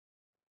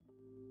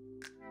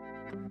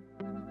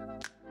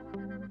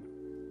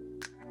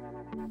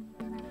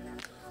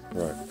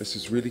Right, this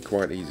is really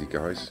quite easy,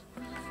 guys.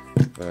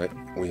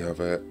 We have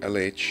a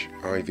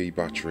LIHV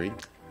battery,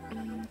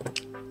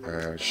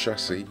 a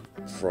chassis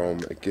from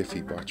a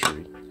GIFI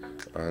battery,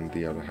 and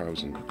the outer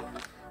housing.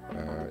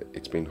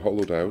 It's been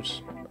hollowed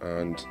out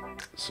and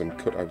some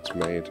cutouts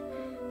made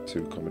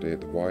to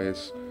accommodate the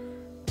wires,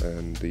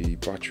 and the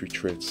battery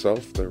tray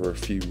itself, there are a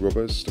few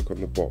rubbers stuck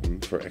on the bottom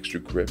for extra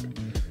grip,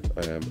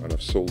 and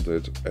I've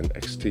soldered an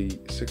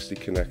XT60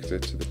 connector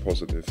to the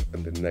positive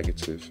and the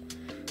negative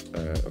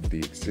of the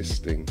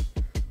existing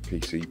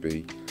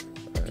PCB.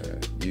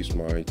 Used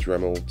my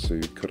Dremel to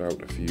cut out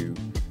a few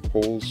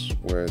holes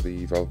where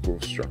the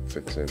Velcro strap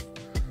fits in.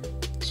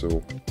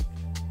 So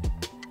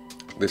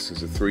this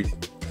is a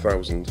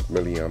 3000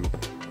 milliamp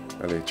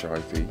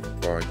LIHV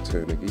by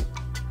Turnigy.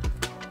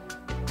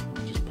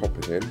 Just pop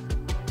it in,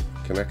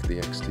 connect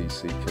the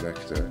XTC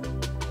connector,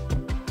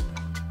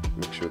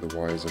 make sure the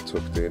wires are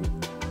tucked in,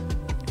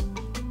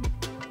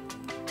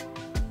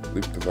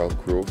 loop the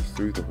Velcro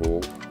through the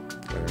hole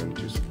and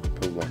just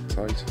pull that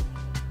tight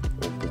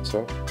over the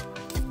top.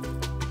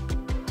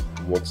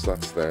 And once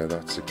that's there,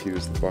 that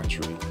secures the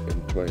battery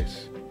in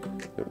place.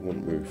 It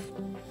won't move.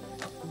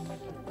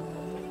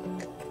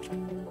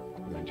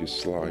 And then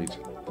just slide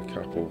the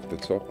cap over the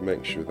top,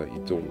 make sure that you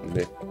don't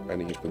nip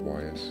any of the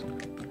wires,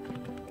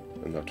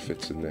 and that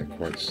fits in there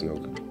quite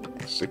snug.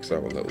 It sticks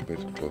out a little bit,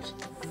 but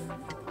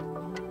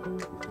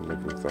you can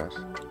live with that.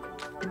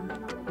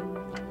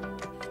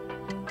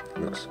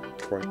 Looks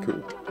quite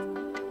cool.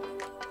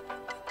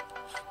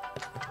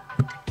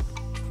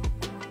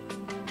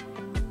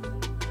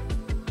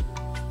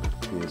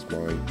 Here's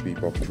my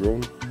Bebop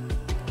drone.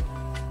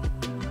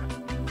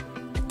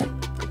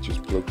 It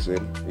just plugs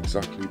in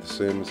exactly the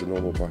same as a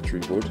normal battery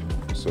would,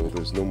 so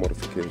there's no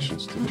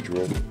modifications to the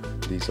drone.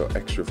 These are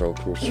extra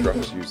Velcro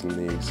straps using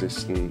the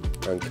existing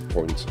anchor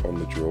points on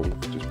the drone.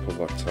 Just pull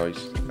that tight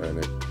and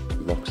it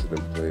locks it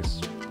in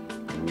place,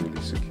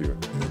 really secure.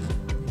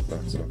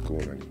 That's not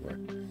going anywhere.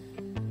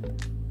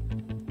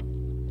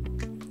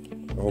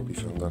 I hope you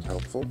found that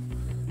helpful.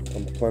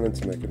 I'm planning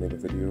to make another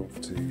video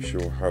to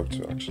show how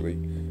to actually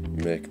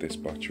make this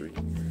battery.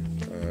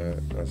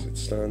 As it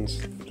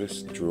stands,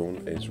 this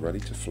drone is ready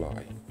to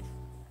fly.